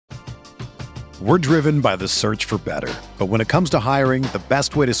We're driven by the search for better. But when it comes to hiring, the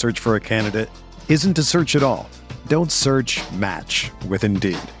best way to search for a candidate isn't to search at all. Don't search, match with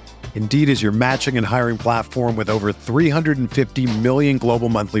Indeed. Indeed is your matching and hiring platform with over 350 million global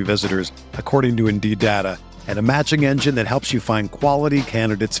monthly visitors, according to Indeed data, and a matching engine that helps you find quality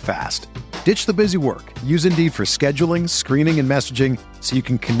candidates fast. Ditch the busy work. Use Indeed for scheduling, screening, and messaging so you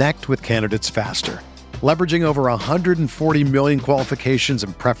can connect with candidates faster. Leveraging over 140 million qualifications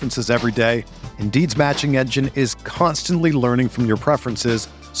and preferences every day, Indeed's matching engine is constantly learning from your preferences,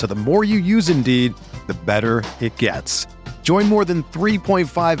 so the more you use Indeed, the better it gets. Join more than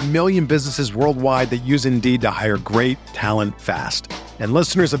 3.5 million businesses worldwide that use Indeed to hire great talent fast. And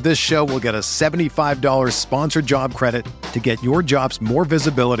listeners of this show will get a $75 sponsored job credit to get your jobs more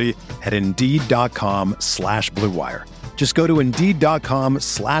visibility at Indeed.com/Blue Wire. Just go to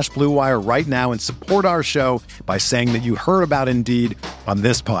Indeed.com/Blue Wire right now and support our show by saying that you heard about Indeed on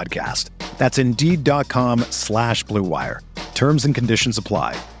this podcast. That's Indeed.com/Blue Wire. Terms and conditions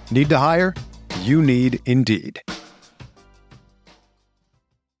apply. Need to hire? You need Indeed.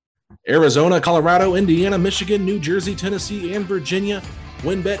 Arizona, Colorado, Indiana, Michigan, New Jersey, Tennessee, and Virginia.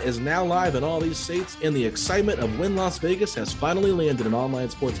 WynnBET is now live in all these states, and the excitement of Wynn Las Vegas has finally landed in online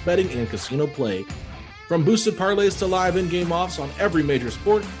sports betting and casino play. From boosted parlays to live in-game offs on every major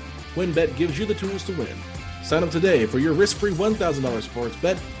sport, WynnBET gives you the tools to win. Sign up today for your risk-free $1,000 sports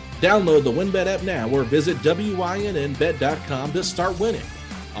bet. Download the WynnBET app now or visit WYNNBet.com to start winning.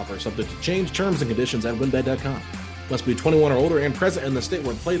 Offer subject to change, terms and conditions at WynnBET.com. Must be 21 or older and present in the state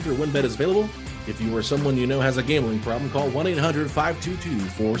where playthrough WynnBET is available. If you or someone you know has a gambling problem, call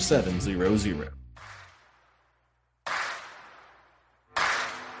 1-800-522-4700.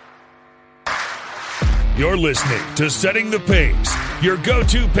 You're listening to Setting the Pace, your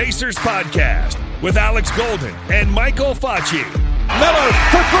go-to Pacers podcast with Alex Golden and Michael Facci. Miller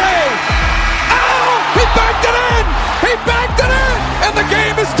for three. Oh, he backed it in. He backed it in. And the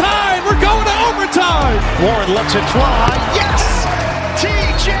game is tied. We're going to overtime. Warren lets it fly. Yes!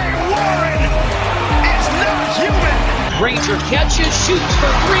 T.J. Warren is not human. Granger catches, shoots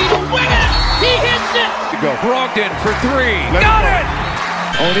for three to win it. He hits it. Go. Brogdon for three. Got it.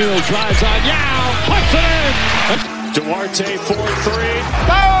 O'Neal drives on Yao. Puts it in. Duarte 4-3.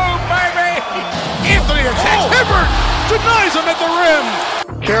 Boom, baby. Anthony attacks. Hibbert denies him at the rim.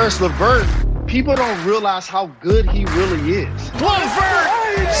 Karis LeVert, people don't realize how good he really is.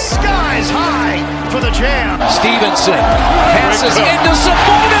 LeVert, skies high for the jam. Stevenson passes into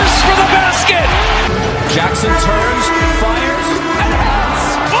Sabonis for the basket. Jackson turns, fires, and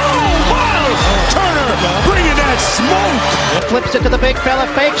hits. Oh, wow! Turner bringing that smoke. Flips it to the big fella,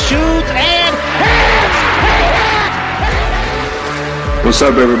 fake shoots, and hits! What's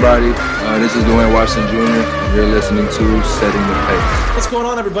up, everybody? This is Dwayne Washington Jr. You're listening to Setting the Pace. What's going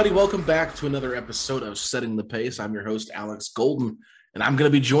on, everybody? Welcome back to another episode of Setting the Pace. I'm your host, Alex Golden, and I'm going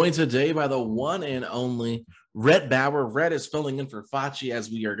to be joined today by the one and only Rhett Bauer. Rhett is filling in for Facci as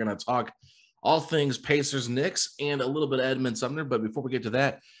we are going to talk all things Pacers, Knicks, and a little bit of Edmond Sumner. But before we get to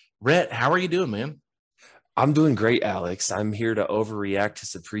that, Rhett, how are you doing, man? I'm doing great, Alex. I'm here to overreact to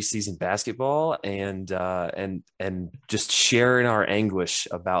some preseason basketball and just sharing our anguish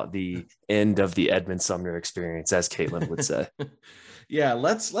about the end of the Edmond Sumner experience, as Caitlin would say. Yeah,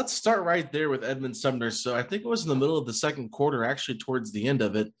 let's start right there with Edmond Sumner. So I think it was in the middle of the second quarter, actually towards the end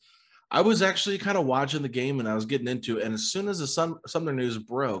of it. I was actually kind of watching the game and I was getting into it. And as soon as the Sumner news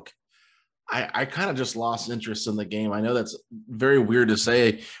broke, I kind of just lost interest in the game. I know that's very weird to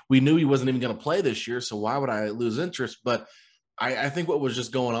say. We knew he wasn't even going to play this year, so why would I lose interest? But I think what was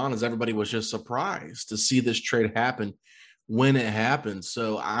just going on is everybody was just surprised to see this trade happen when it happened.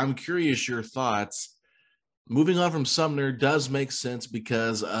 So I'm curious your thoughts. Moving on from Sumner does make sense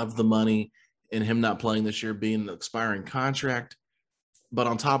because of the money and him not playing this year being an expiring contract. But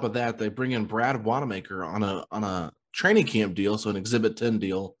on top of that, they bring in Brad Wanamaker on a training camp deal, so an Exhibit 10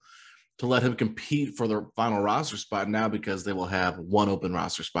 deal, to let him compete for the final roster spot now because they will have one open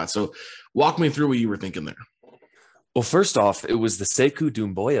roster spot. So walk me through what you were thinking there. Well, first off, it was the Sekou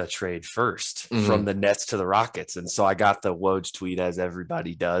Doumbouya trade first from the Nets to the Rockets. And so I got the Woj tweet, as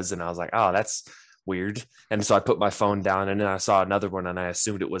everybody does, and I was like, oh, that's weird. And so I put my phone down and then I saw another one and I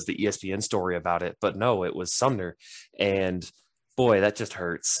assumed it was the ESPN story about it. But no, it was Sumner. And boy, that just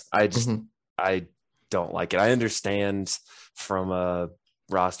hurts. I don't like it. I understand from a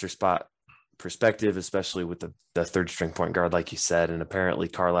roster spot perspective, especially with the third string point guard, like you said. And apparently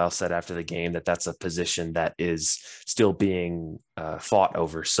Carlisle said after the game that that's a position that is still being fought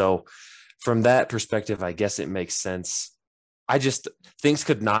over. So from that perspective, I guess it makes sense. Things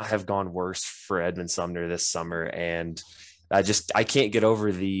could not have gone worse for Edmond Sumner this summer. And I can't get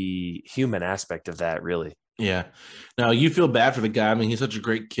over the human aspect of that, really. Yeah. Now, you feel bad for the guy. I mean, he's such a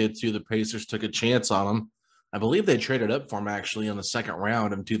great kid, too. The Pacers took a chance on him. I believe they traded up for him, actually, in the second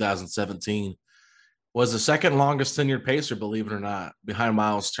round in 2017. Was the second longest tenured Pacer, believe it or not, behind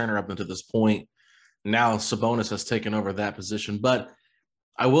Miles Turner up until this point. Now Sabonis has taken over that position. But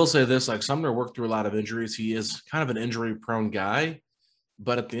I will say this, like, Sumner worked through a lot of injuries. He is kind of an injury-prone guy.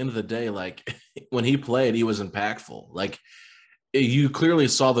 But at the end of the day, like, when he played, he was impactful. Like, you clearly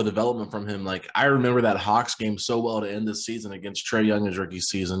saw the development from him. Like, I remember that Hawks game so well to end this season against Trae Young, his rookie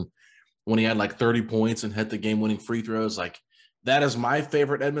season, when he had like 30 points and hit the game-winning free throws. Like, that is my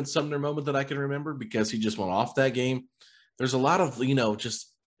favorite Edmund Sumner moment that I can remember because he just went off that game. There's a lot of,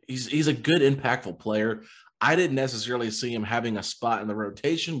 just he's a good, impactful player. I didn't necessarily see him having a spot in the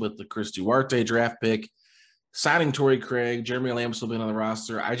rotation with the Chris Duarte draft pick, signing Torrey Craig, Jeremy Lamb still being on the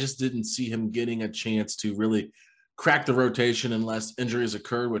roster. I just didn't see him getting a chance to really crack the rotation unless injuries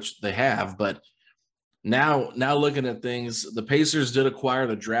occur, which they have. But now looking at things, the Pacers did acquire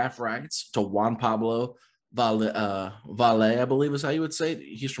the draft rights to Juan Pablo Valle, I believe is how you would say it.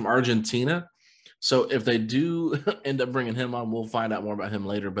 He's from Argentina. So if they do end up bringing him on, we'll find out more about him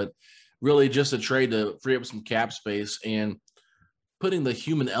later. But really just a trade to free up some cap space. And putting the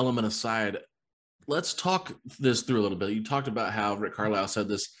human element aside, let's talk this through a little bit. You talked about how Rick Carlisle said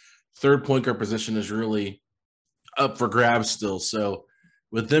this third point guard position is really up for grabs still. So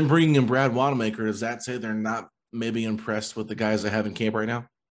with them bringing in Brad Wanamaker, does that say they're not maybe impressed with the guys they have in camp right now?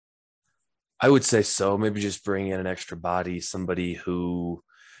 I would say so. Maybe just bring in an extra body, somebody who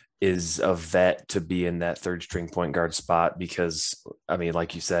is a vet to be in that third string point guard spot, because I mean,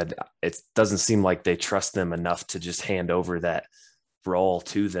 like you said, it doesn't seem like they trust them enough to just hand over that role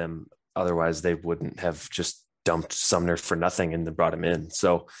to them. Otherwise they wouldn't have just dumped Sumner for nothing and then brought him in.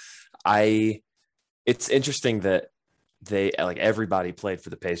 So it's interesting that they, like, everybody played for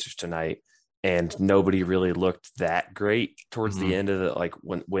the Pacers tonight and nobody really looked that great towards the end of it. Like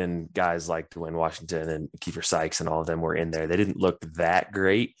when guys like Dwayne Washington and Kiefer Sykes and all of them were in there, they didn't look that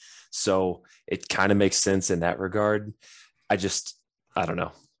great. So it kind of makes sense in that regard. I don't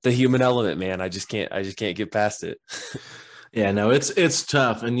know, the human element, man. I just can't get past it. Yeah, no, it's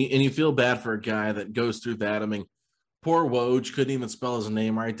tough. And you feel bad for a guy that goes through that. I mean, poor Woj couldn't even spell his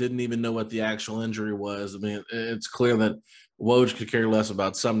name right, didn't even know what the actual injury was. I mean, it's clear that Woj could care less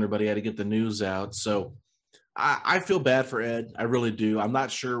about Sumner, but he had to get the news out. So I feel bad for Ed. I really do. I'm not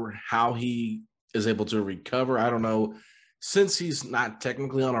sure how he is able to recover. I don't know. Since he's not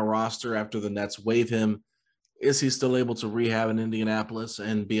technically on a roster after the Nets waive him, is he still able to rehab in Indianapolis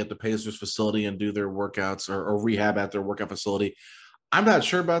and be at the Pacers facility and do their workouts or rehab at their workout facility? I'm not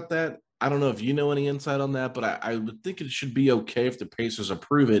sure about that. I don't know if you know any insight on that, but I would think it should be okay if the Pacers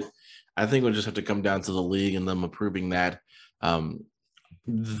approve it. I think we'll just have to come down to the league and them approving that.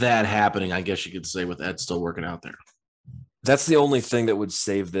 That happening, I guess you could say, with Ed still working out there. That's the only thing that would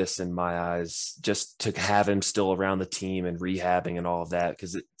save this in my eyes, just to have him still around the team and rehabbing and all of that,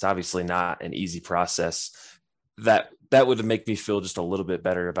 because it's obviously not an easy process. That would make me feel just a little bit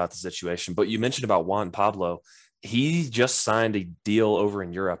better about the situation. But you mentioned about Juan Pablo. He just signed a deal over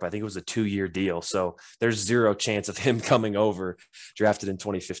in Europe. I think it was a 2-year deal. So there's zero chance of him coming over, drafted in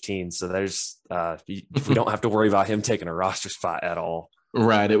 2015. So we don't have to worry about him taking a roster spot at all.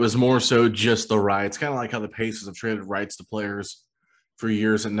 Right. It was more so just the rights, kind of like how the Pacers have traded rights to players for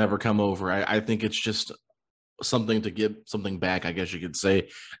years and never come over. I think it's just something to give something back, I guess you could say.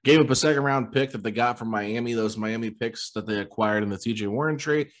 Gave up a second-round pick that they got from Miami. Those Miami picks that they acquired in the TJ Warren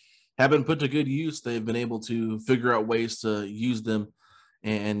trade have been put to good use. They've been able to figure out ways to use them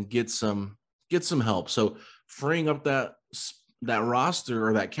and get some help. So freeing up that roster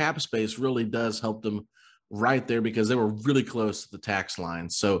or that cap space really does help them right there, because they were really close to the tax line.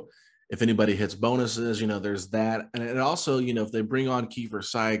 So if anybody hits bonuses, there's that. And it also, if they bring on Kiefer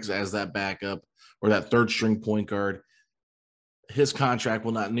Sykes as that backup or that third string point guard, his contract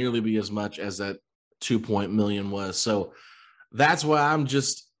will not nearly be as much as that $2 million was. So that's why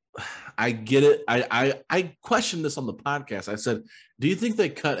I get it. I questioned this on the podcast. I said, do you think they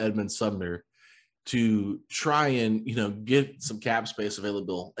cut Edmund Sumner to try and, get some cap space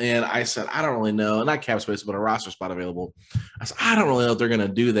available? And I said, I don't really know. Not cap space, but a roster spot available. I said, I don't really know if they're going to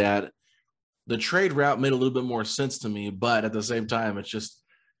do that. The trade route made a little bit more sense to me, but at the same time, it's just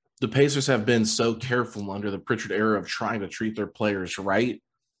the Pacers have been so careful under the Pritchard era of trying to treat their players right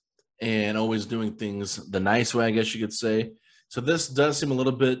and always doing things the nice way, I guess you could say. So this does seem a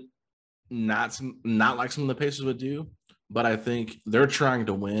little bit not like some of the Pacers would do, but I think they're trying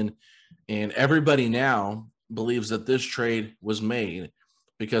to win. And everybody now believes that this trade was made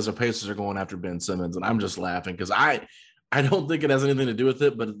because the Pacers are going after Ben Simmons. And I'm just laughing because I don't think it has anything to do with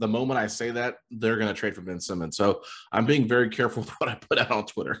it, but the moment I say that, they're going to trade for Ben Simmons. So I'm being very careful with what I put out on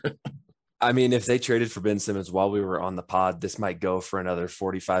Twitter. I mean, if they traded for Ben Simmons while we were on the pod, this might go for another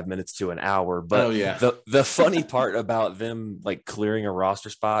 45 minutes to an hour. But the funny part about them like clearing a roster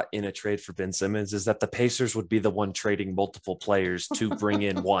spot in a trade for Ben Simmons is that the Pacers would be the one trading multiple players to bring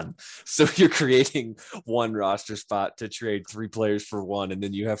in one. So you're creating one roster spot to trade 3 players for one, and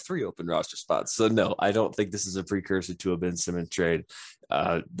then you have 3 open roster spots. So no, I don't think this is a precursor to a Ben Simmons trade.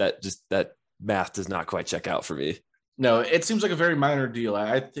 That math does not quite check out for me. No, it seems like a very minor deal.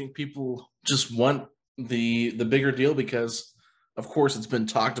 I think people just want the bigger deal because, of course, it's been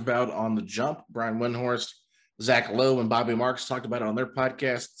talked about on The Jump. Brian Windhorst, Zach Lowe, and Bobby Marks talked about it on their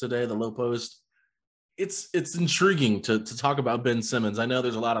podcast today, The Low Post. It's intriguing to talk about Ben Simmons. I know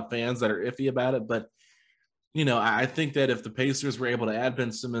there's a lot of fans that are iffy about it, but, I think that if the Pacers were able to add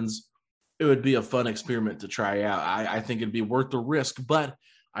Ben Simmons, it would be a fun experiment to try out. I think it'd be worth the risk, but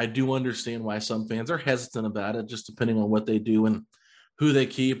I do understand why some fans are hesitant about it, just depending on what they do and who they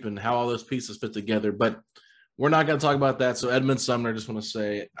keep and how all those pieces fit together. But we're not going to talk about that. So Edmund Sumner, I just want to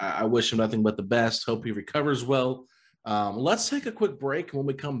say I wish him nothing but the best. Hope he recovers well. Let's take a quick break. When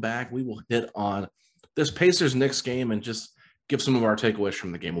we come back, we will hit on this Pacers-Knicks game and just give some of our takeaways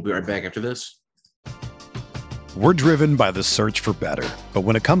from the game. We'll be right back after this. We're driven by the search for better. But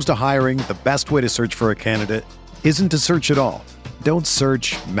when it comes to hiring, the best way to search for a candidate isn't to search at all. Don't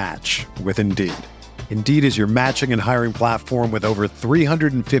search, match with Indeed. Indeed is your matching and hiring platform with over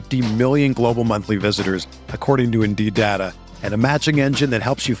 350 million global monthly visitors, according to Indeed data, and a matching engine that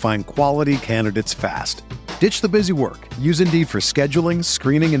helps you find quality candidates fast. Ditch the busy work. Use Indeed for scheduling,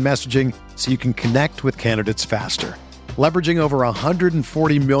 screening, and messaging so you can connect with candidates faster. Leveraging over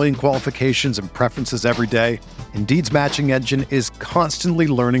 140 million qualifications and preferences every day, Indeed's matching engine is constantly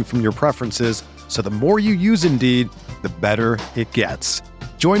learning from your preferences, so the more you use Indeed, the better it gets.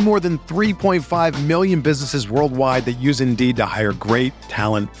 Join more than 3.5 million businesses worldwide that use Indeed to hire great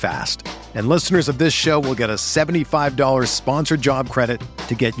talent fast. And listeners of this show will get a $75 sponsored job credit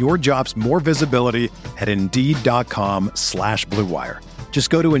to get your jobs more visibility at Indeed.com/Blue Wire. Just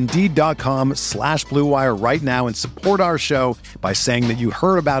go to Indeed.com/Blue Wire right now and support our show by saying that you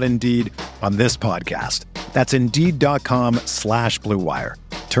heard about Indeed on this podcast. That's Indeed.com/Blue Wire.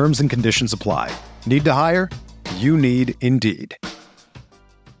 Terms and conditions apply. Need to hire? You need Indeed.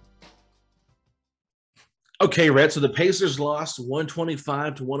 Okay, Red. So the Pacers lost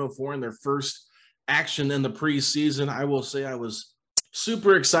 125-104 in their first action in the preseason. I will say I was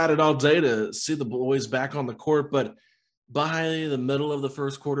super excited all day to see the boys back on the court, but by the middle of the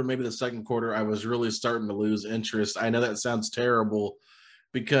first quarter, maybe the second quarter, I was really starting to lose interest. I know that sounds terrible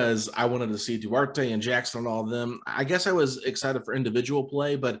because I wanted to see Duarte and Jackson and all of them. I guess I was excited for individual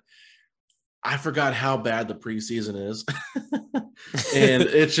play, but I forgot how bad the preseason is. And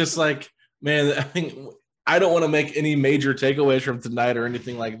it's just like, man, I think I don't want to make any major takeaways from tonight or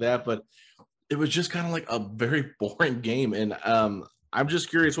anything like that, but it was just kind of like a very boring game. And I'm just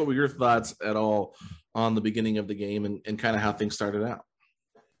curious, what were your thoughts at all on the beginning of the game and kind of how things started out?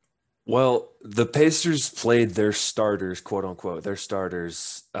 Well, the Pacers played their starters, quote unquote,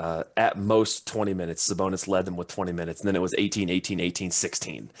 at most 20 minutes. Sabonis led them with 20 minutes, and then it was 18, 18, 18,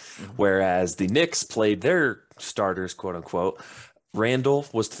 16. Mm-hmm. Whereas the Knicks played their starters, quote unquote. Randall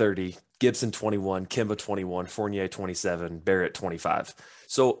was 30, Gibson 21, Kemba 21, Fournier 27, Barrett 25.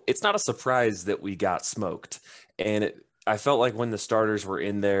 So it's not a surprise that we got smoked. And I felt like when the starters were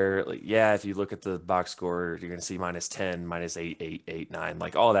in there, like, yeah, if you look at the box score, you're going to see -10, -8, 8, 8, 9,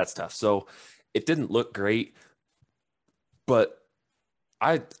 like all that stuff. So it didn't look great, but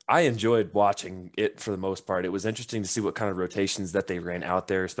I enjoyed watching it for the most part. It was interesting to see what kind of rotations that they ran out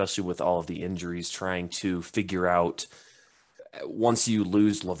there, especially with all of the injuries, trying to figure out once you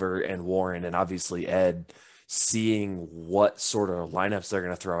lose LeVert and Warren and obviously Ed, seeing what sort of lineups they're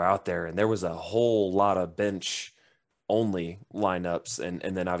going to throw out there. And there was a whole lot of bench only lineups and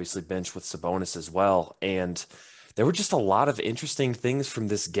then obviously bench with Sabonis as well. And there were just a lot of interesting things from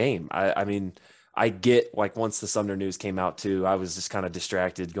this game. I mean, I get like once the Sumner news came out too, I was just kind of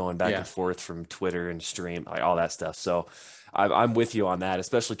distracted going back and forth from Twitter and stream, like all that stuff. So I'm with you on that,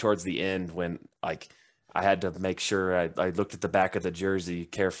 especially towards the end when like I had to make sure I looked at the back of the jersey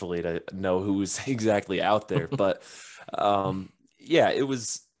carefully to know who was exactly out there. But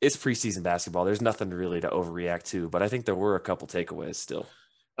it's preseason basketball. There's nothing really to overreact to, but I think there were a couple takeaways still.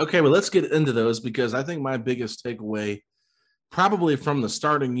 Okay, well, let's get into those because I think my biggest takeaway probably from the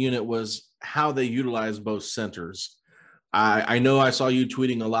starting unit was how they utilized both centers. I know I saw you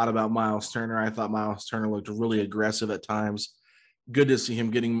tweeting a lot about Miles Turner. I thought Miles Turner looked really aggressive at times. good to see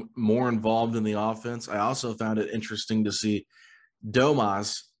him getting more involved in the offense. I also found it interesting to see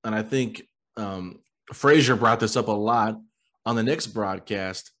Domas, and I think Frazier brought this up a lot on the Knicks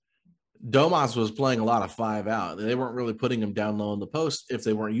broadcast. Domas was playing a lot of 5 out. They weren't really putting him down low in the post if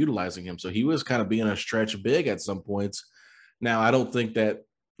they weren't utilizing him. So he was kind of being a stretch big at some points. Now, I don't think that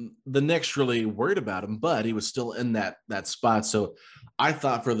the Knicks really worried about him, but he was still in that spot. So I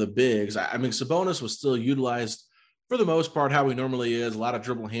thought for the bigs, I mean, Sabonis was still utilized for the most part how he normally is. A lot of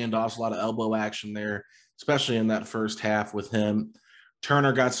dribble handoffs, a lot of elbow action there, especially in that first half with him.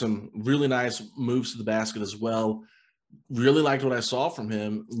 Turner got some really nice moves to the basket as well. Really liked what I saw from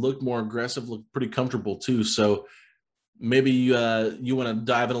him. Looked more aggressive, looked pretty comfortable too. So maybe you want to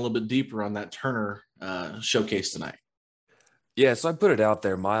dive in a little bit deeper on that Turner showcase tonight. Yeah, so I put it out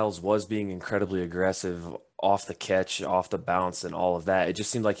there. Miles was being incredibly aggressive off the catch, off the bounce, and all of that. It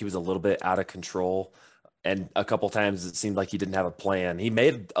just seemed like he was a little bit out of control. And a couple times it seemed like he didn't have a plan. He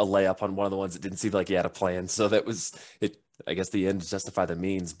made a layup on one of the ones that didn't seem like he had a plan. So that was it. I guess the ends justify the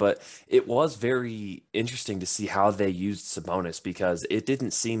means, but it was very interesting to see how they used Sabonis because it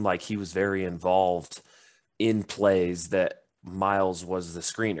didn't seem like he was very involved in plays that Miles was the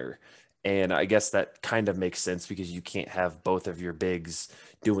screener. And I guess that kind of makes sense because you can't have both of your bigs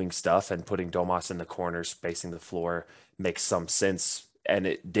doing stuff, and putting Domas in the corner, spacing the floor makes some sense. And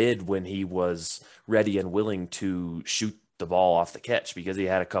it did when he was ready and willing to shoot the ball off the catch, because he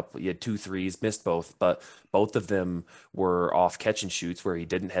had 2 threes, missed both, but both of them were off catch and shoots where he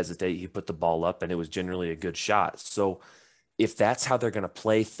didn't hesitate. He put the ball up and it was generally a good shot. So if that's how they're going to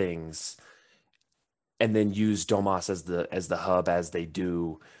play things and then use Domas as the hub, as they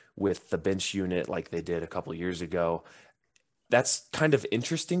do with the bench unit, like they did a couple of years ago, that's kind of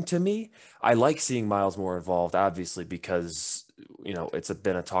interesting to me. I like seeing Miles more involved, obviously, because, it's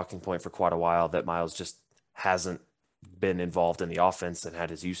been a talking point for quite a while that Miles just hasn't been involved in the offense and had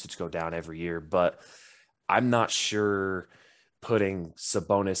his usage go down every year. But I'm not sure putting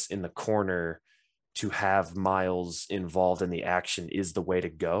Sabonis in the corner to have Miles involved in the action is the way to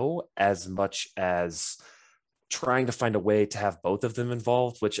go, as much as trying to find a way to have both of them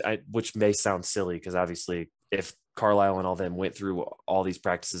involved, which may sound silly, because obviously if Carlisle and all them went through all these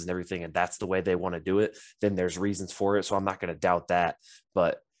practices and everything, and that's the way they want to do it, then there's reasons for it. So I'm not going to doubt that,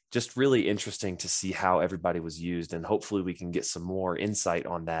 but just really interesting to see how everybody was used. And hopefully we can get some more insight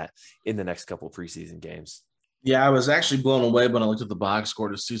on that in the next couple of preseason games. Yeah, I was actually blown away when I looked at the box score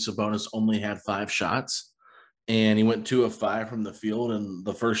to see Sabonis only had 5 shots, and he went 2 of 5 from the field. And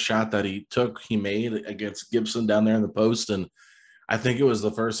the first shot that he took, he made against Gibson down there in the post. And I think it was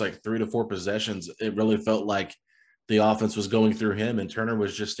the first 3 to 4 possessions. It really felt like the offense was going through him, and Turner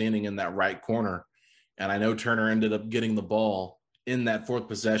was just standing in that right corner. And I know Turner ended up getting the ball in that 4th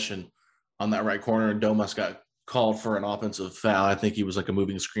possession on that right corner, and Domas got called for an offensive foul. I think he was like a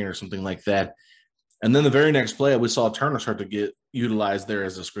moving screen or something like that. And then the very next play, we saw Turner start to get utilized there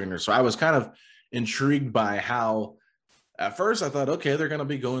as a screener. So I was kind of intrigued by how, at first I thought, okay, they're going to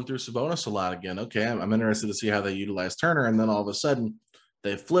be going through Sabonis a lot again. Okay, I'm interested to see how they utilize Turner. And then all of a sudden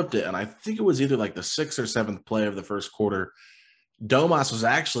they flipped it. And I think it was either like the 6th or 7th play of the first quarter. Domas was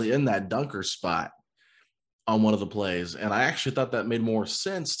actually in that dunker spot on one of the plays. And I actually thought that made more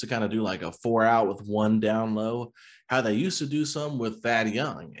sense to kind of do like a 4 out with 1 down low, how they used to do some with Thad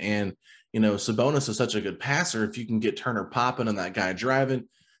Young. And, Sabonis is such a good passer. If you can get Turner popping and that guy driving,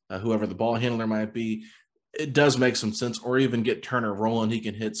 whoever the ball handler might be, it does make some sense. Or even get Turner rolling. He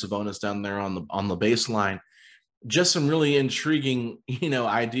can hit Sabonis down there on the baseline. Just some really intriguing,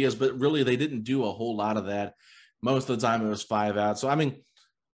 ideas, but really they didn't do a whole lot of that. Most of the time it was 5 out. So,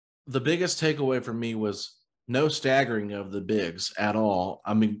 the biggest takeaway for me was no staggering of the bigs at all.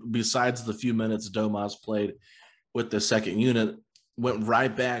 Besides the few minutes Domas played with the second unit, went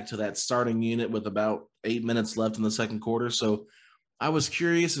right back to that starting unit with about 8 minutes left in the second quarter. So I was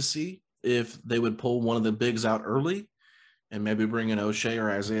curious to see if they would pull one of the bigs out early and maybe bring in O'Shea or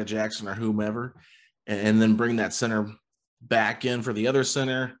Isaiah Jackson or whomever, and then bring that center back in for the other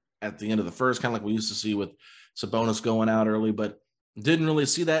center at the end of the first, kind of like we used to see with Sabonis going out early, but didn't really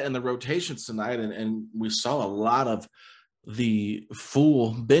see that in the rotations tonight. And we saw a lot of the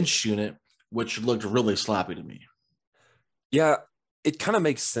full bench unit, which looked really sloppy to me. Yeah, it kind of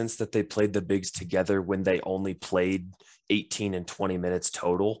makes sense that they played the bigs together when they only played 18 and 20 minutes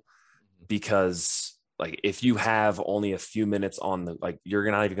total, because if you have only a few minutes on you're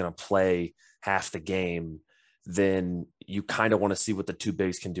not even going to play half the game, then you kind of want to see what the 2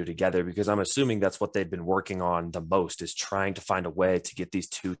 bigs can do together, because I'm assuming that's what they've been working on the most, is trying to find a way to get these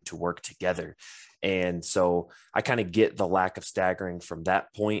 2 to work together. And so I kind of get the lack of staggering from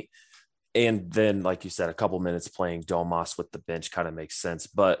that point. And then, like you said, a couple minutes playing Domas with the bench kind of makes sense.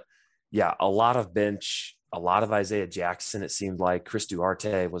 But yeah, a lot of bench, a lot of Isaiah Jackson. It seemed like Chris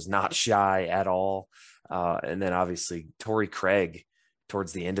Duarte was not shy at all. And then obviously Torrey Craig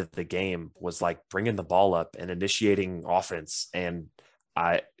towards the end of the game was like bringing the ball up and initiating offense. And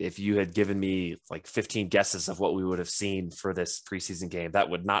if you had given me like 15 guesses of what we would have seen for this preseason game, that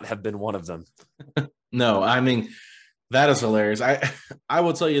would not have been one of them. No, I mean, that is hilarious. I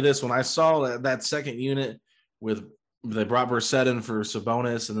will tell you this, when I saw that second unit they brought Brissett in for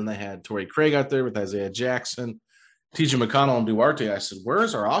Sabonis, and then they had Torrey Craig out there with Isaiah Jackson, TJ McConnell, and Duarte, I said,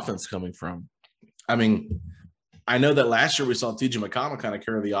 where's our offense coming from? I mean, I know that last year we saw TJ McConnell kind of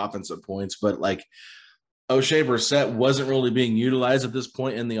carry the offense at points, but like O'Shea Brissett wasn't really being utilized at this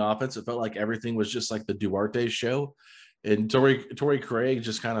point in the offense. It felt like everything was just like the Duarte show. And Torrey Craig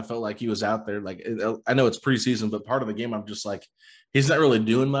just kind of felt like he was out there. Like, I know it's preseason, but part of the game, I'm just like, he's not really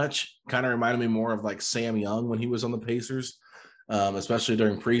doing much. Kind of reminded me more of like Sam Young when he was on the Pacers, especially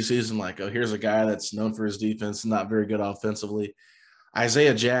during preseason. Like, oh, here's a guy that's known for his defense, not very good offensively.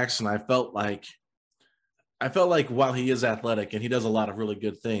 Isaiah Jackson, I felt like while he is athletic and he does a lot of really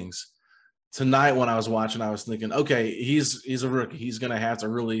good things, tonight when I was watching, I was thinking, okay, he's a rookie. He's going to have to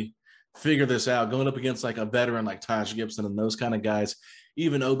really figure this out, going up against like a veteran like Taj Gibson and those kind of guys.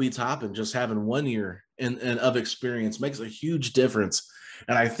 Even Obi Toppin just having 1 year of experience makes a huge difference.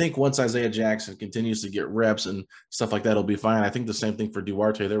 And I think once Isaiah Jackson continues to get reps and stuff like that, it'll be fine. I think the same thing for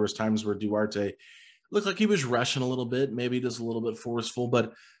Duarte. There was times where Duarte looked like he was rushing a little bit, maybe just a little bit forceful,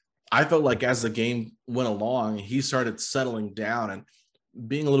 but I felt like as the game went along, he started settling down and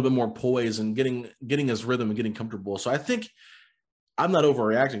being a little bit more poised and getting his rhythm and getting comfortable. So I think I'm not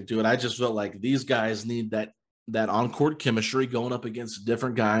overreacting to it. I just felt like these guys need that on-court chemistry going up against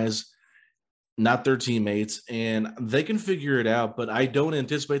different guys, not their teammates, and they can figure it out. But I don't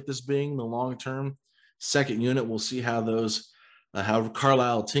anticipate this being the long-term second unit. We'll see how how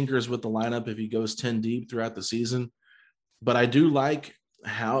Carlisle tinkers with the lineup if he goes 10 deep throughout the season. But I do like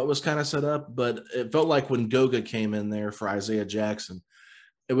how it was kind of set up. But it felt like when Goga came in there for Isaiah Jackson,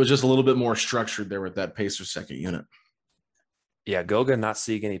 it was just a little bit more structured there with that Pacers second unit. Yeah, Goga not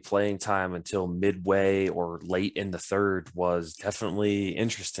seeing any playing time until midway or late in the third was definitely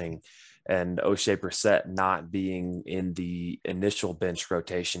interesting. And O'Shea Brissett not being in the initial bench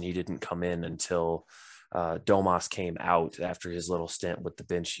rotation, he didn't come in until Domas came out after his little stint with the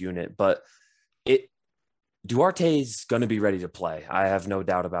bench unit. But Duarte's going to be ready to play. I have no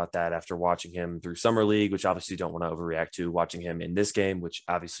doubt about that after watching him through Summer League, which obviously you don't want to overreact to, watching him in this game, which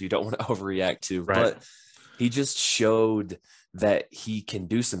obviously you don't want to overreact to. Right. But he just showed that he can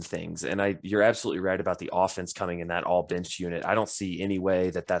do some things. And you're absolutely right about the offense coming in that all bench unit. I don't see any way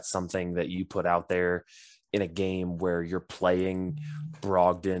that that's something that you put out there in a game where you're playing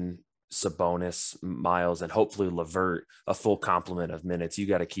Brogdon, Sabonis, Miles, and hopefully LeVert a full complement of minutes. You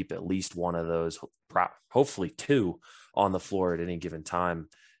got to keep at least one of those, hopefully two, on the floor at any given time,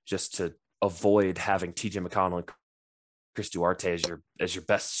 just to avoid having TJ McConnell and Chris Duarte as your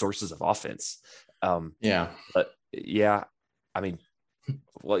best sources of offense. But yeah, I mean,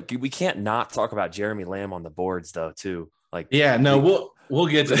 like, we can't not talk about Jeremy Lamb on the boards though, too. Like, yeah, no, we'll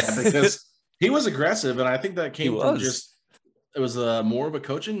get to that because he was aggressive, and I think that came from it was more of a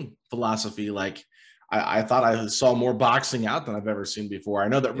coaching philosophy. Like, I thought I saw more boxing out than I've ever seen before. I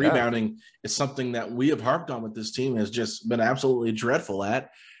know that rebounding is something that we have harped on with this team, has just been absolutely dreadful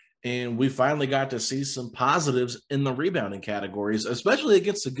at. And we finally got to see some positives in the rebounding categories, especially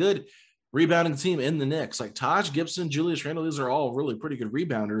against a good rebounding team in the Knicks. Like Taj Gibson, Julius Randle, these are all really pretty good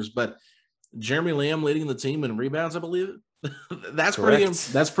rebounders, but Jeremy Lamb leading the team in rebounds, I believe. That's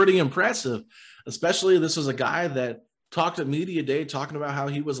pretty impressive. Especially this is a guy that talked at media day talking about how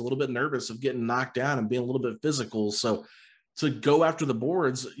he was a little bit nervous of getting knocked down and being a little bit physical. So to go after the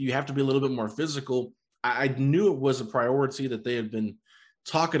boards, you have to be a little bit more physical. I knew it was a priority that they had been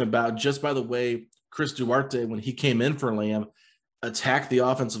talking about just by the way Chris Duarte, when he came in for Lamb, attacked the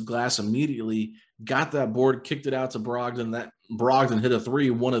offensive glass immediately, got that board, kicked it out to Brogdon. That Brogdon hit a three,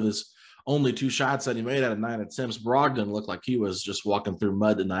 one of his only two shots that he made out of 9 attempts. Brogdon looked like he was just walking through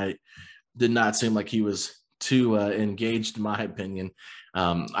mud tonight. Did not seem like he was too engaged, in my opinion.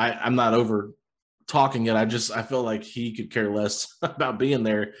 I'm not over talking it. I feel like he could care less about being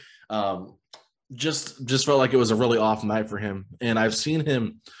there. Just felt like it was a really off night for him. And I've seen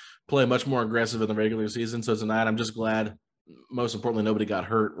him play much more aggressive in the regular season. So tonight, I'm just glad, most importantly, nobody got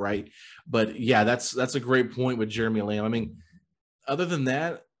hurt, right? But yeah, that's a great point with Jeremy Lamb. I mean, other than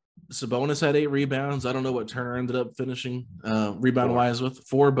that, Sabonis had 8 rebounds. I don't know what Turner ended up finishing rebound-wise with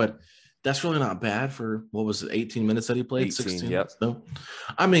 4, but that's really not bad for, what was it, 18 minutes that he played? 18, 16. yep. So,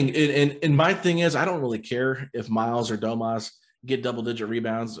 I mean, and my thing is, I don't really care if Miles or Domas get double-digit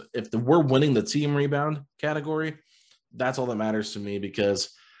rebounds. If we're winning the team rebound category, that's all that matters to me,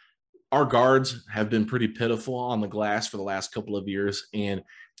 because our guards have been pretty pitiful on the glass for the last couple of years, and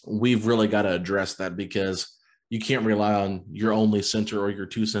we've really got to address that, because you can't rely on your only center or your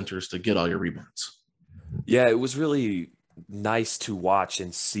two centers to get all your rebounds. Yeah, it was really nice to watch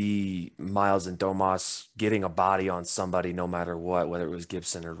and see Miles and Domas getting a body on somebody no matter what, whether it was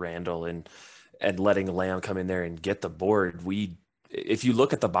Gibson or Randall, and letting Lamb come in there and get the board. If you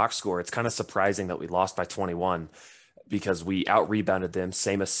look at the box score, it's kind of surprising that we lost by 21, because we out-rebounded them,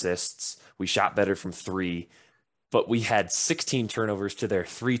 same assists. We shot better from 3, but we had 16 turnovers to their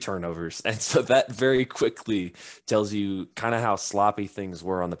 3 turnovers. And so that very quickly tells you kind of how sloppy things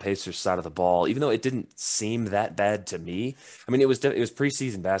were on the Pacers side of the ball, even though it didn't seem that bad to me. I mean, it was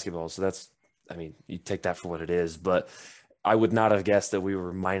preseason basketball, so you take that for what it is, but I would not have guessed that we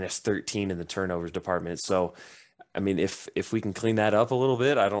were minus 13 in the turnovers department. So, I mean, if we can clean that up a little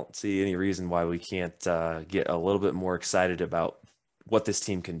bit, I don't see any reason why we can't get a little bit more excited about what this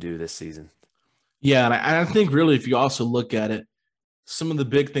team can do this season. Yeah, and I think really, if you also look at it, some of the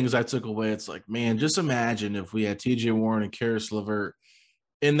big things I took away, it's like, man, just imagine if we had TJ Warren and Karis LeVert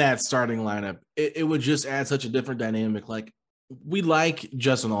in that starting lineup. It would just add such a different dynamic. Like, we like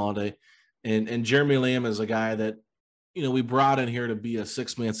Justin Holiday, and Jeremy Lamb is a guy that, we brought in here to be a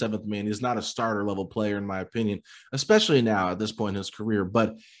 6th man, 7th man. He's not a starter level player, in my opinion, especially now at this point in his career.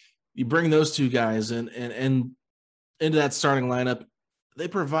 But you bring those two guys in and into that starting lineup, they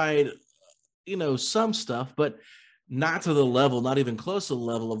provide, some stuff, but not to the level, not even close to the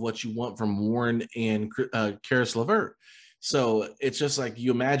level of what you want from Warren and Karis LeVert. So it's just like,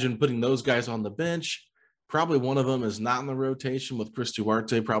 you imagine putting those guys on the bench. Probably one of them is not in the rotation, with Chris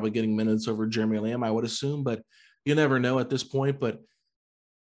Duarte probably getting minutes over Jeremy Lamb, I would assume, but you never know at this point. But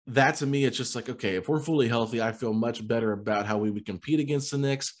that, to me, it's just like, okay, if we're fully healthy, I feel much better about how we would compete against the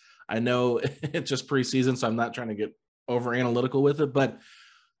Knicks. I know it's just preseason, so I'm not trying to get over analytical with it, but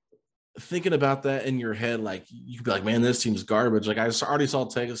thinking about that in your head, like, you could be like, man, this team's garbage. Like, I already saw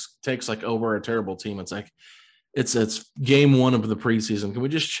takes like, oh, we're a terrible team. It's like, it's game 1 of the preseason. Can we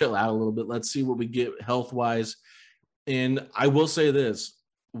just chill out a little bit? Let's see what we get health-wise. And I will say this,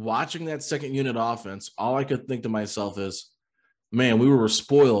 watching that second unit offense, all I could think to myself is, man, we were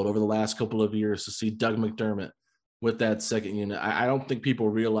spoiled over the last couple of years to see Doug McDermott with that second unit. I don't think people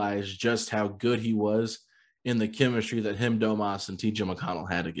realize just how good he was in the chemistry that him, Domas, and TJ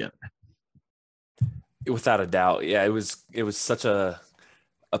McConnell had together. Without a doubt. Yeah, it was such a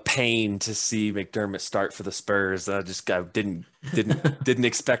pain to see McDermott start for the Spurs. I didn't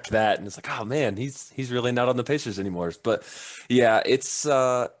expect that, and it's like, oh man, he's really not on the Pacers anymore. But yeah, I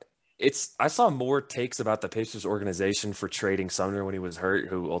saw more takes about the Pacers organization for trading Sumner when he was hurt,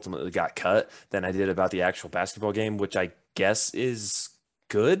 who ultimately got cut, than I did about the actual basketball game, which I guess is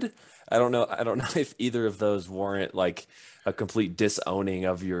good. I don't know if either of those warrant like a complete disowning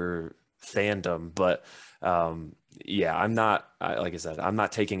of your fandom, but yeah, like I said, I'm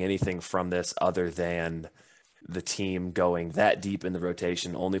not taking anything from this other than the team going that deep in the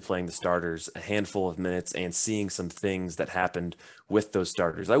rotation, only playing the starters a handful of minutes, and seeing some things that happened with those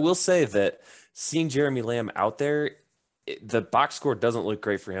starters. I will say that seeing Jeremy Lamb out there, the box score doesn't look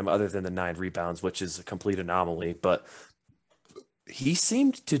great for him other than the 9 rebounds, which is a complete anomaly, but he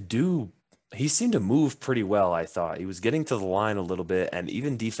seemed to move pretty well. I thought he was getting to the line a little bit, and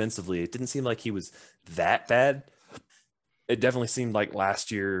even defensively, it didn't seem like he was that bad. It definitely seemed like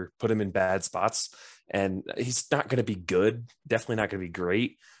last year put him in bad spots, and he's not going to be good, definitely not going to be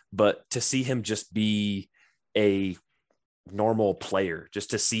great, but to see him just be a normal player,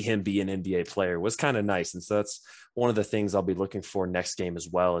 just to see him be an NBA player was kind of nice. And so that's one of the things I'll be looking for next game as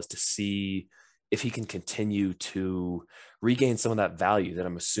well, is to see if he can continue to regain some of that value that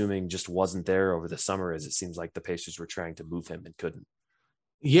I'm assuming just wasn't there over the summer, as it seems like the Pacers were trying to move him and couldn't.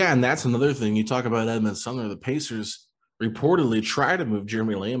 Yeah, and that's another thing. You talk about Edmond Sumner, the Pacers reportedly tried to move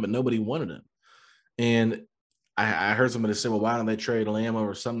Jeremy Lamb, but nobody wanted him. And I heard somebody say, well, why don't they trade Lamb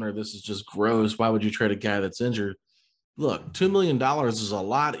over Sumner? This is just gross. Why would you trade a guy that's injured? Look, $2 million is a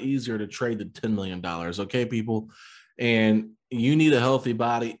lot easier to trade than $10 million, okay, people? And you need a healthy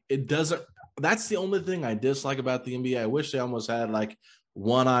body. That's the only thing I dislike about the NBA. I wish they almost had like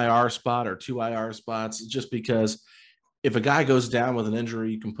 1 IR spot or 2 IR spots, just because if a guy goes down with an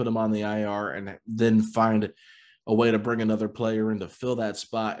injury, you can put him on the IR and then find a way to bring another player in to fill that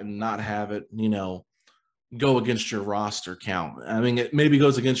spot and not have it, go against your roster count. I mean, it maybe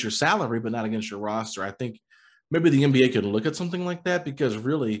goes against your salary, but not against your roster. I think maybe the NBA could look at something like that, because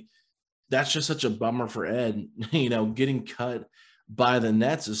really that's just such a bummer for Ed, getting cut by the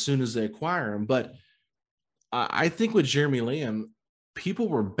Nets as soon as they acquire him. But I think with Jeremy Lamb, people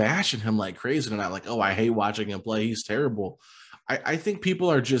were bashing him like crazy tonight, like, oh, I hate watching him play. He's terrible. I think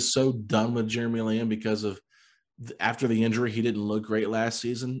people are just so done with Jeremy Lamb because of after the injury, he didn't look great last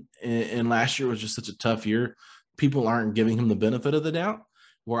season. And last year was just such a tough year. People aren't giving him the benefit of the doubt.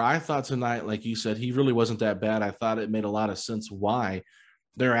 Where I thought tonight, like you said, he really wasn't that bad. I thought it made a lot of sense why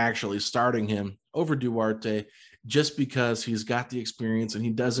they're actually starting him over Duarte, just because he's got the experience and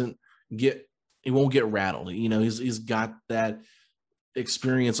he won't get rattled. He's got that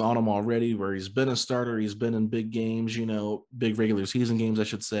experience on him already, where he's been a starter, he's been in big games, big regular season games, I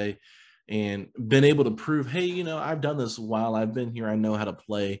should say, and been able to prove, hey, I've done this while I've been here. I know how to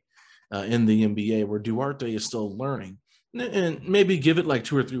play in the NBA, where Duarte is still learning. And maybe give it like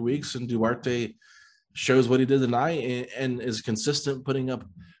 2 or 3 weeks and Duarte shows what he did tonight and is consistent, putting up,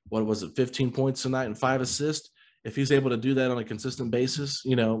 15 points tonight and 5 assists. If he's able to do that on a consistent basis,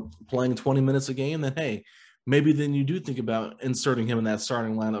 playing 20 minutes a game, then hey, maybe then you do think about inserting him in that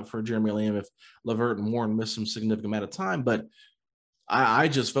starting lineup for Jeremy Lamb if LeVert and Warren miss some significant amount of time. But I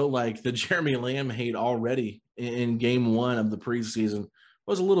just felt like the Jeremy Lamb hate already in game 1 of the preseason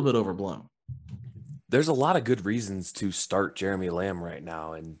was a little bit overblown. There's a lot of good reasons to start Jeremy Lamb right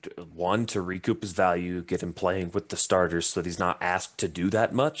now. And one, to recoup his value, get him playing with the starters so that he's not asked to do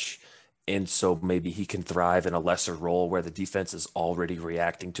that much. And so maybe he can thrive in a lesser role where the defense is already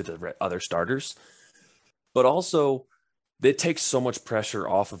reacting to the other starters. But also, it takes so much pressure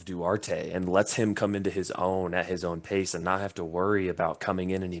off of Duarte and lets him come into his own at his own pace and not have to worry about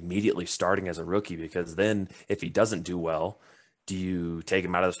coming in and immediately starting as a rookie. Because then if he doesn't do well, do you take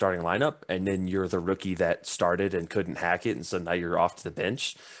him out of the starting lineup and then you're the rookie that started and couldn't hack it, and so now you're off to the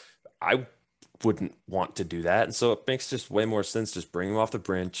bench? I wouldn't want to do that. And so it makes just way more sense. Just bring him off the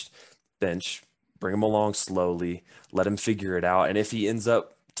bench, bring him along slowly, let him figure it out. And if he ends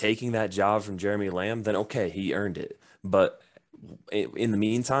up taking that job from Jeremy Lamb, then okay, he earned it. But in the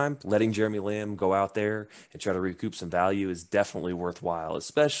meantime, letting Jeremy Lamb go out there and try to recoup some value is definitely worthwhile,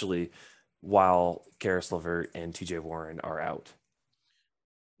 especially while Caris LeVert and TJ Warren are out.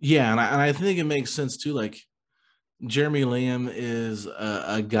 Yeah, and I think it makes sense too. Like, Jeremy Lamb is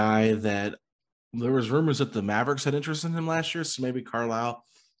a guy that there was rumors that the Mavericks had interest in him last year, so maybe Carlisle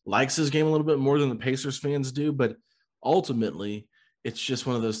likes his game a little bit more than the Pacers fans do. But ultimately, it's just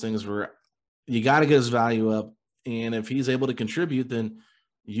one of those things where you got to get his value up, and if he's able to contribute, then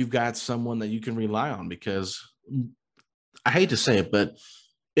you've got someone that you can rely on. Because I hate to say it, but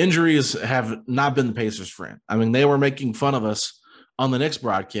injuries have not been the Pacers' friend. I mean, they were making fun of us on the Knicks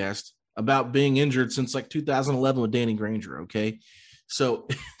broadcast about being injured since like 2011 with Danny Granger, okay? So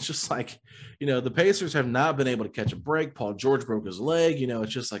it's just like, the Pacers have not been able to catch a break. Paul George broke his leg.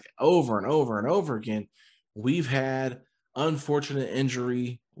 It's just like over and over and over again. We've had unfortunate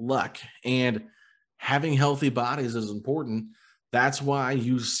injury luck, and having healthy bodies is important. That's why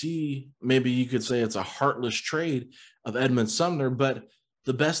you see, maybe you could say it's a heartless trade of Edmund Sumner, but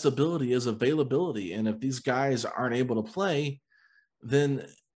the best ability is availability. And if these guys aren't able to play, then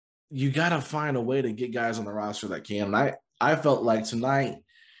you got to find a way to get guys on the roster that can. And I felt like tonight,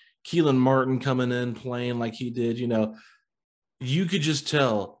 Keelan Martin coming in, playing like he did, you could just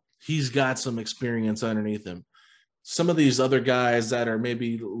tell he's got some experience underneath him. Some of these other guys that are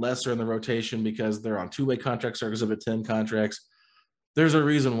maybe lesser in the rotation because they're on two-way contracts or Exhibit 10 contracts, there's a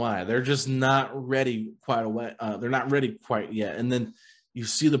reason why. They're just not ready quite away. They're not ready quite yet. And then you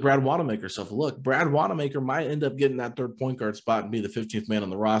see the Brad Wanamaker stuff. Look, Brad Wanamaker might end up getting that third point guard spot and be the 15th man on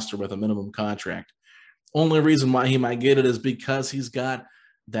the roster with a minimum contract. Only reason why he might get it is because he's got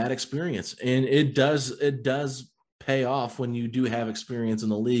that experience. And it does pay off when you do have experience in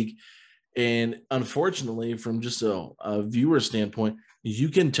the league. And unfortunately, from just a viewer standpoint, you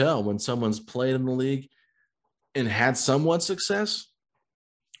can tell when someone's played in the league and had somewhat success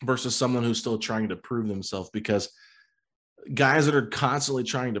versus someone who's still trying to prove themselves, because guys that are constantly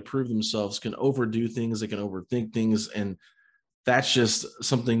trying to prove themselves can overdo things, they can overthink things, and that's just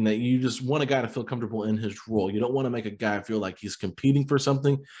something that you just want a guy to feel comfortable in his role. You don't want to make a guy feel like he's competing for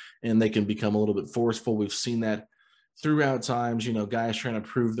something and they can become a little bit forceful. We've seen that throughout times, guys trying to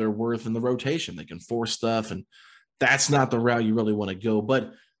prove their worth in the rotation. They can force stuff, and that's not the route you really want to go.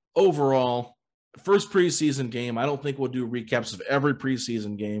 But overall, first preseason game, I don't think we'll do recaps of every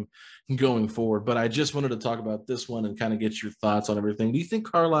preseason game going forward, but I just wanted to talk about this one and kind of get your thoughts on everything. Do you think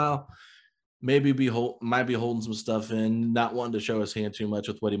Carlisle maybe might be holding some stuff in, not wanting to show his hand too much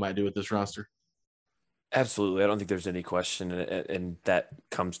with what he might do with this roster? Absolutely. I don't think there's any question, and that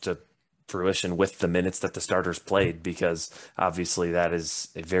comes to fruition with the minutes that the starters played, because obviously that is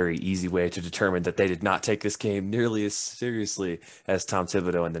a very easy way to determine that they did not take this game nearly as seriously as Tom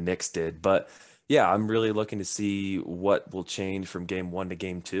Thibodeau and the Knicks did. But yeah, I'm really looking to see what will change from game 1 to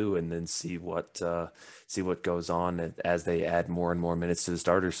game 2, and then see what goes on as they add more and more minutes to the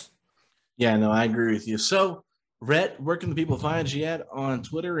starters. Yeah, no, I agree with you. So, Rhett, where can the people find you at on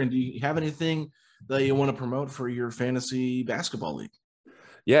Twitter? And do you have anything that you want to promote for your fantasy basketball league?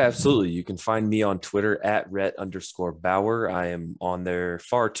 Yeah, absolutely. You can find me on Twitter at Rhett_Bauer. I am on there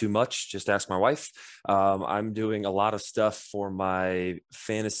far too much. Just ask my wife. I'm doing a lot of stuff for my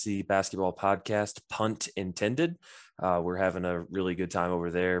fantasy basketball podcast, Punt Intended. We're having a really good time over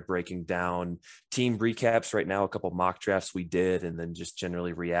there, breaking down team recaps right now, a couple mock drafts we did, and then just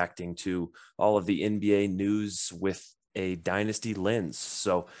generally reacting to all of the NBA news with a dynasty lens.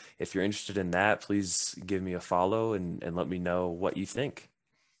 So if you're interested in that, please give me a follow and let me know what you think.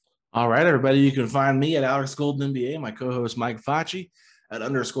 All right, everybody, you can find me at Alex Golden NBA, my co-host Mike Facci at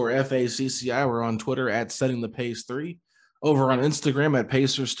 _FACCI. We're on Twitter at SettingThePace3, over on Instagram at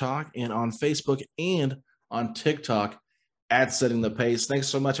Pacers Talk, and on Facebook and on TikTok at Setting the Pace. Thanks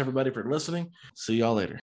so much, everybody, for listening. See y'all later.